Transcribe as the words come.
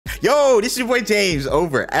Yo, this is your boy James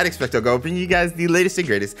over at XpectoGO, bringing you guys the latest and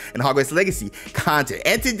greatest in Hogwarts Legacy content.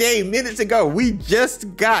 And today, minutes ago, we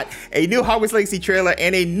just got a new Hogwarts Legacy trailer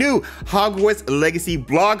and a new Hogwarts Legacy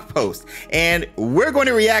blog post, and we're going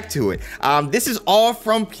to react to it. This is all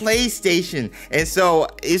from PlayStation, and so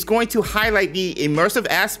it's going to highlight the immersive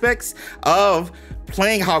aspects of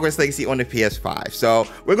playing Hogwarts Legacy on the PS5. So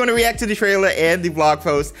we're going to react to the trailer and the blog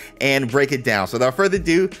post and break it down. So without further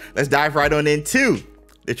ado, let's dive right on into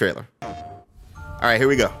the trailer. All right, here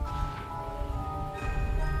we go.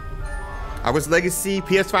 Hogwarts Legacy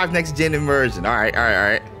PS5 Next Gen Immersion. All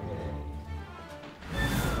right.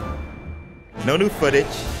 No new footage.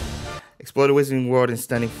 Explore the Wizarding World in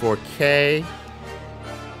stunning 4K.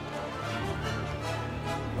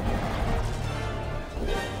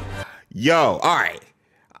 Yo, all right.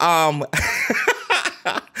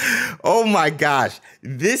 Oh my gosh.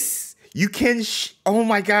 This, you can, oh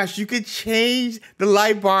my gosh, you can change the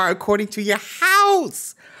light bar according to your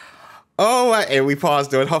house. Oh, and we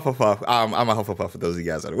paused doing Hufflepuff. I'm a Hufflepuff for those of you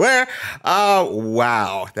guys that are aware.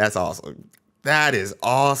 Wow, that's awesome. That is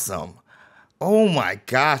awesome. Oh my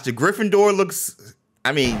gosh, the Gryffindor looks,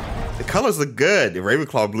 I mean, the colors look good. The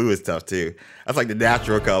Ravenclaw blue is tough too. That's like the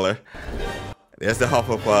natural color. There's the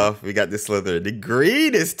Hufflepuff. We got the Slytherin. The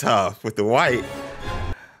green is tough with the white.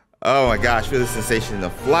 Oh my gosh, feel the sensation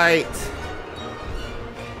of flight.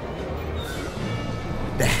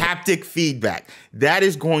 The haptic feedback. That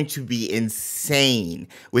is going to be insane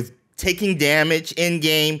with taking damage in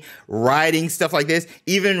game, riding, stuff like this,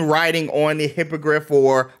 even riding on the hippogriff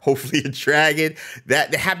or hopefully a dragon. That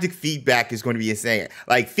the haptic feedback is going to be insane.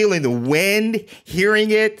 Like feeling the wind, hearing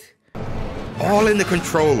it. All in the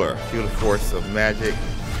controller. Feel the force of magic.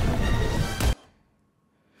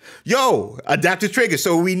 Yo, adaptive trigger.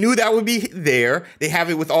 So we knew that would be there. They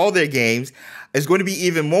have it with all their games. It's going to be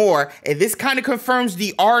even more. And this kind of confirms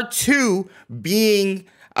the R2 being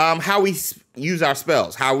how we use our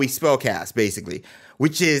spells, how we spellcast, basically,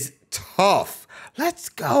 which is tough. Let's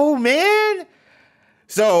go, man.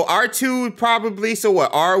 So R2 probably, so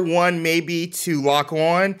what, R1 maybe to lock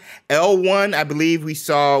on. L1, I believe we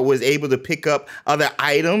saw, was able to pick up other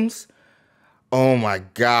items. Oh my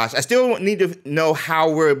gosh. I still need to know how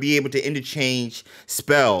we'll be able to interchange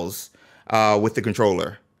spells with the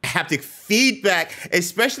controller. Haptic feedback,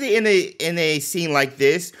 especially in a scene like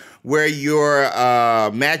this where your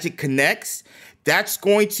magic connects. That's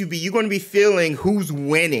going to be, you're going to be feeling who's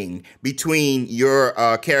winning between your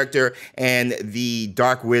character and the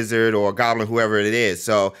dark wizard or goblin, whoever it is.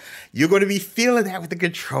 So you're going to be feeling that with the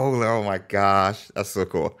controller. Oh my gosh, that's so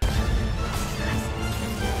cool.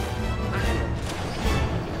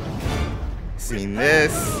 Seeing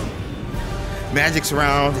this. Magic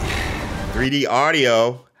Surround, 3D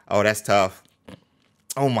audio. Oh, that's tough.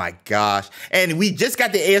 Oh my gosh. And we just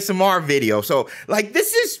got the ASMR video. So like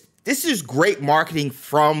this is great marketing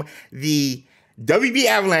from the WB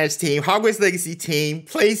Avalanche team, Hogwarts Legacy team,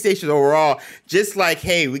 PlayStation overall. Just like,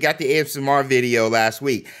 hey, we got the ASMR video last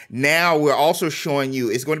week. Now we're also showing you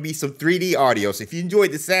it's going to be some 3D audio. So if you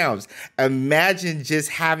enjoyed the sounds, imagine just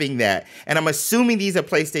having that. And I'm assuming these are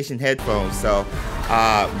PlayStation headphones. So,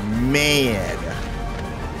 man,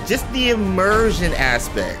 just the immersion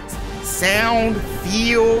aspect, sound,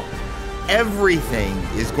 feel, everything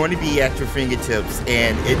is going to be at your fingertips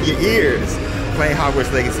and in your ears playing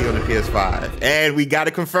Hogwarts Legacy on the PS5. And we got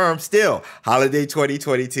to confirm still, holiday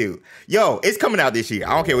 2022. Yo, it's coming out this year.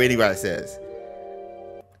 I don't care what anybody says.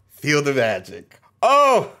 Feel the magic.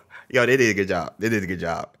 Oh, yo, they did a good job. They did a good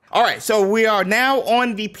job. All right, so we are now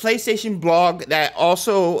on the PlayStation blog that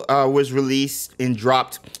also was released and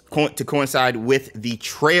dropped to coincide with the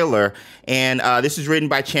trailer. And this is written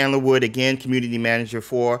by Chandler Wood, again, community manager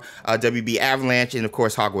for WB Avalanche and, of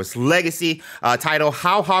course, Hogwarts Legacy. Title,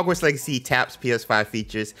 How Hogwarts Legacy Taps PS5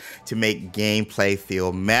 Features to Make Gameplay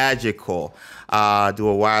Feel Magical.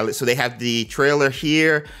 Dual wireless. So they have the trailer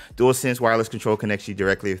here. DualSense wireless control connects you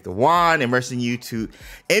directly with the wand, immersing you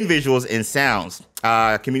in visuals and sounds.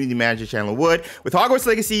 Community manager Chandler Wood. With Hogwarts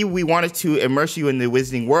Legacy, we wanted to immerse you in the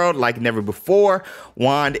Wizarding World like never before.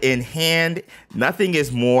 Wand in hand, nothing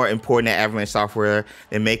is more important at Avalanche Software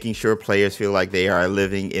than making sure players feel like they are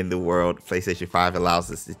living in the world. PlayStation 5 allows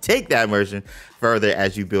us to take that immersion further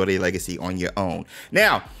as you build a legacy on your own.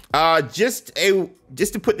 Now, just to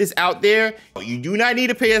put this out there, you do not need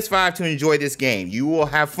a PS5 to enjoy this game. You will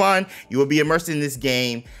have fun. You will be immersed in this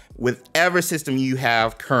game with whatever system you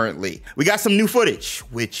have currently. We got some new footage,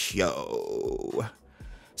 which, yo.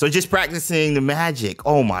 So just practicing the magic.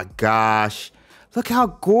 Oh my gosh. Look how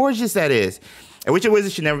gorgeous that is. A witcher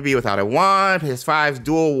wizard should never be without a wand. PS5's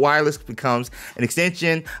dual wireless becomes an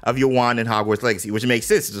extension of your wand in Hogwarts Legacy, which makes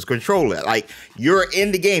sense. It's just controller. Like, you're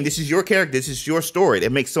in the game. This is your character. This is your story.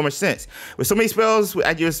 It makes so much sense. With so many spells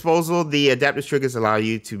at your disposal, the adaptive triggers allow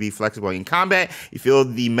you to be flexible in combat. You feel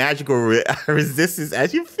the magical resistance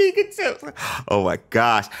at your fingertips. Oh my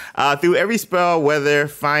gosh. Through every spell, whether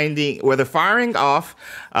firing off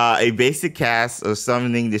a basic cast or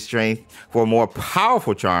summoning the strength for a more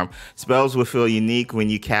powerful charm, spells will feel unique when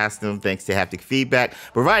you cast them thanks to haptic feedback,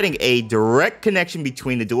 providing a direct connection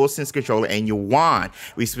between the DualSense controller and your wand.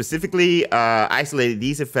 We specifically isolated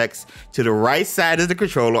these effects to the right side of the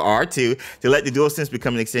controller, R2, to let the DualSense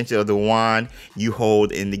become an extension of the wand you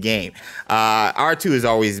hold in the game. R2 has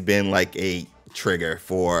always been like a trigger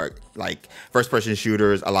for like first-person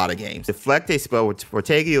shooters, a lot of games. Deflect a spell with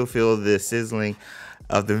Protego, you'll feel the sizzling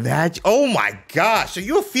of the magic. Oh my gosh, so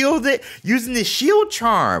you'll feel that using the shield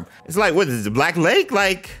charm. It's like, what is it, Black Lake?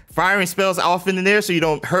 Like firing spells off in there so you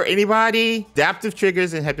don't hurt anybody. Adaptive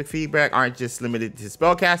triggers and haptic feedback aren't just limited to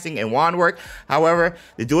spell casting and wand work. However,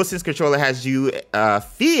 the DualSense controller has you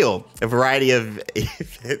feel a variety of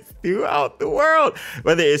effects throughout the world,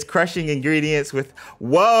 whether it's crushing ingredients with,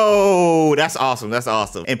 whoa, that's awesome, that's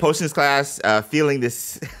awesome. In Potions class, feeling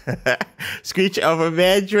this screech of a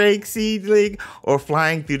mandrake seedling or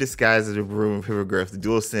flying through the skies of the broom of hippogriff, the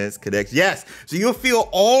DualSense connects. Yes, so you'll feel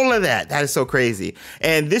all of that. That is so crazy.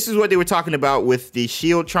 And this is what they were talking about with the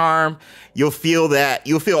shield charm. You'll feel that,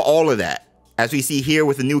 you'll feel all of that. As we see here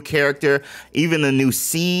with a new character, even a new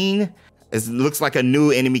scene. It looks like a new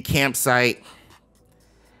enemy campsite.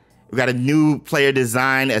 We got a new player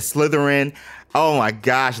design as Slytherin. Oh my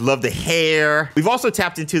gosh, love the hair. We've also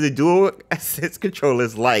tapped into the DualSense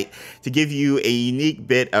controller's light to give you a unique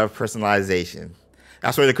bit of personalization.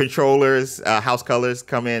 That's where the controllers, house colors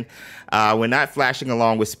come in. We're not flashing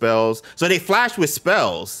along with spells. So they flash with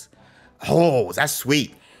spells. Oh, that's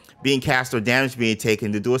sweet. Being cast or damage being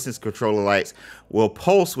taken, the DualSense controller lights will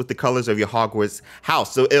pulse with the colors of your Hogwarts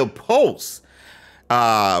house. So it'll pulse.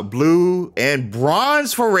 Blue and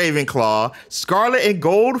bronze for Ravenclaw, scarlet and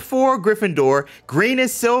gold for Gryffindor, green and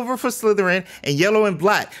silver for Slytherin, and yellow and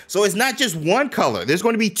black. So it's not just one color. There's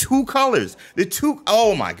going to be two colors.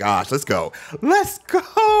 Oh my gosh, let's go. Let's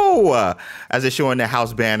go. As they're showing the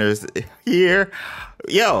house banners here.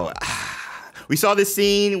 Yo, we saw this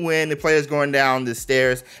scene when the player's going down the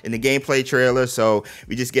stairs in the gameplay trailer, so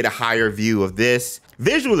we just get a higher view of this.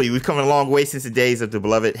 Visually, we've come a long way since the days of the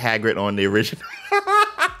beloved Hagrid on the original.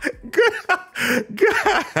 Good.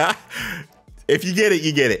 If you get it,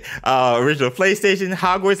 you get it. Original PlayStation,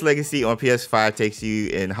 Hogwarts Legacy on PS5 takes you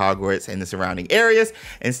in Hogwarts and the surrounding areas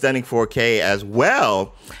in stunning 4K, as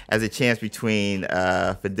well as a chance between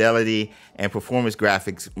fidelity and performance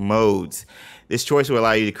graphics modes. This choice will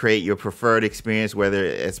allow you to create your preferred experience, whether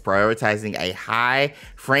it's prioritizing a high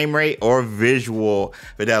frame rate or visual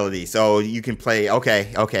fidelity. So you can play,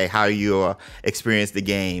 okay, how you experience the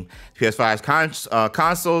game. PS5's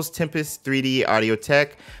consoles, Tempest 3D audio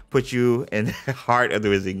tech, put you in the heart of the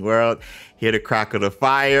Wizarding World. Hear the crackle of the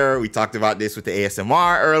fire. We talked about this with the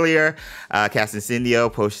ASMR earlier. Cast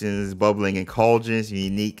Incendio, potions bubbling in cauldrons,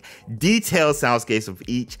 unique, detailed soundscapes of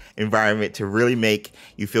each environment to really make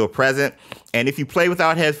you feel present. And if you play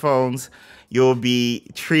without headphones, you'll be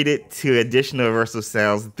treated to additional immersive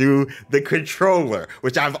sounds through the controller,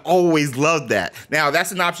 which I've always loved that. Now,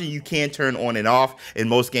 that's an option you can turn on and off in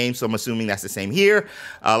most games, so I'm assuming that's the same here.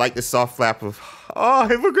 Like the soft flap of, oh,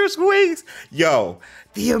 hippogriff's wings. Yo,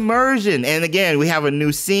 the immersion. And again, we have a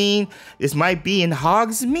new scene. This might be in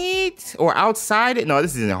Hogsmeade or outside it. No,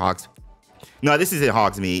 this is in Hogsmeade. No, this is in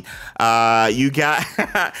Hogsmeade. You got,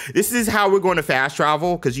 this is how we're going to fast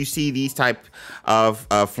travel, because you see these type of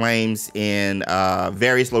flames in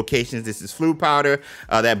various locations. This is flue powder.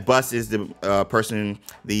 That bus is the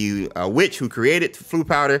the witch who created flue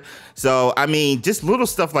powder. So, I mean, just little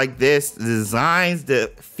stuff like this, the designs,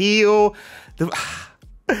 the feel,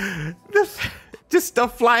 just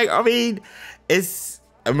stuff like, I mean, it's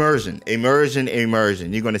immersion.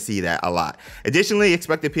 You're going to see that a lot. Additionally,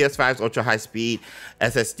 expect the PS5's ultra high speed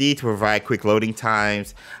SSD to provide quick loading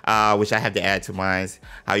times, which I have to add to mine.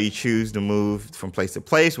 How you choose to move from place to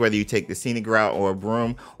place, whether you take the scenic route or a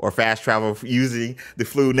broom or fast travel using the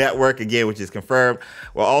Flue network, again, which is confirmed.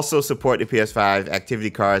 Will also support the PS5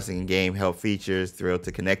 activity cards and game help features, thrilled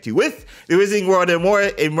to connect you with the Wizarding World in a more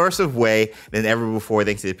immersive way than ever before,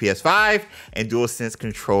 thanks to the PS5 and DualSense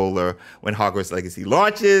controller when Hogwarts Legacy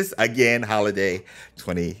launches. Again, holiday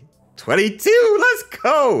 2022. Let's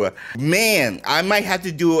go. Man, I might have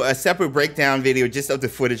to do a separate breakdown video just of the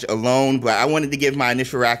footage alone, but I wanted to give my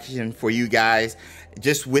initial reaction for you guys.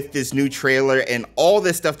 just with this new trailer and all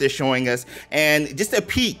this stuff they're showing us, and just a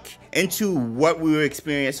peek into what we will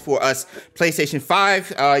experience for us PlayStation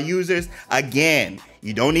 5 users. Again,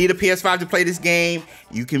 you don't need a PS5 to play this game.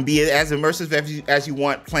 You can be as immersive as you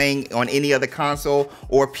want playing on any other console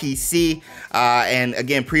or PC. And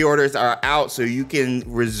again, pre-orders are out, so you can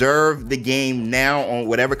reserve the game now on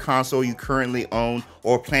whatever console you currently own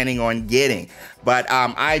or planning on getting. But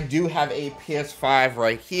I do have a PS5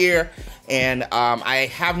 right here, and I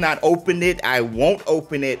have not opened it. I won't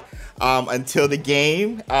open it until the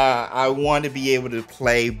game. I want to be able to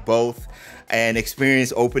play both and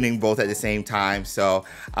experience opening both at the same time. So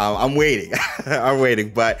I'm waiting. I'm waiting.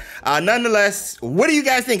 But nonetheless, what do you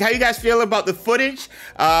guys think? How you guys feel about the footage,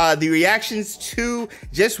 the reactions to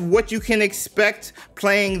just what you can expect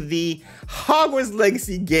playing the Hogwarts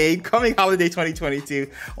Legacy game coming holiday 2022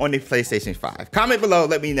 on the PlayStation 5? Comment below,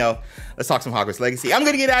 let me know. Let's talk some Hogwarts Legacy. I'm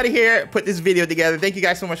gonna get out of here, put this video together. Thank you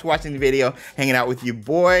guys so much for watching the video, hanging out with your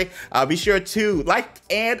boy. Be sure to like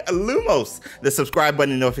and lumos the subscribe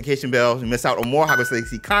button and notification bell to miss out on more Hogwarts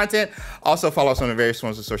Legacy content. Also follow us on the various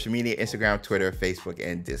forms of social media, Instagram, Twitter, Facebook,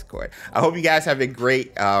 and Discord. I hope you guys have a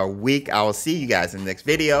great week. I will see you guys in the next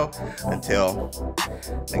video. Until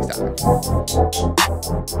next time.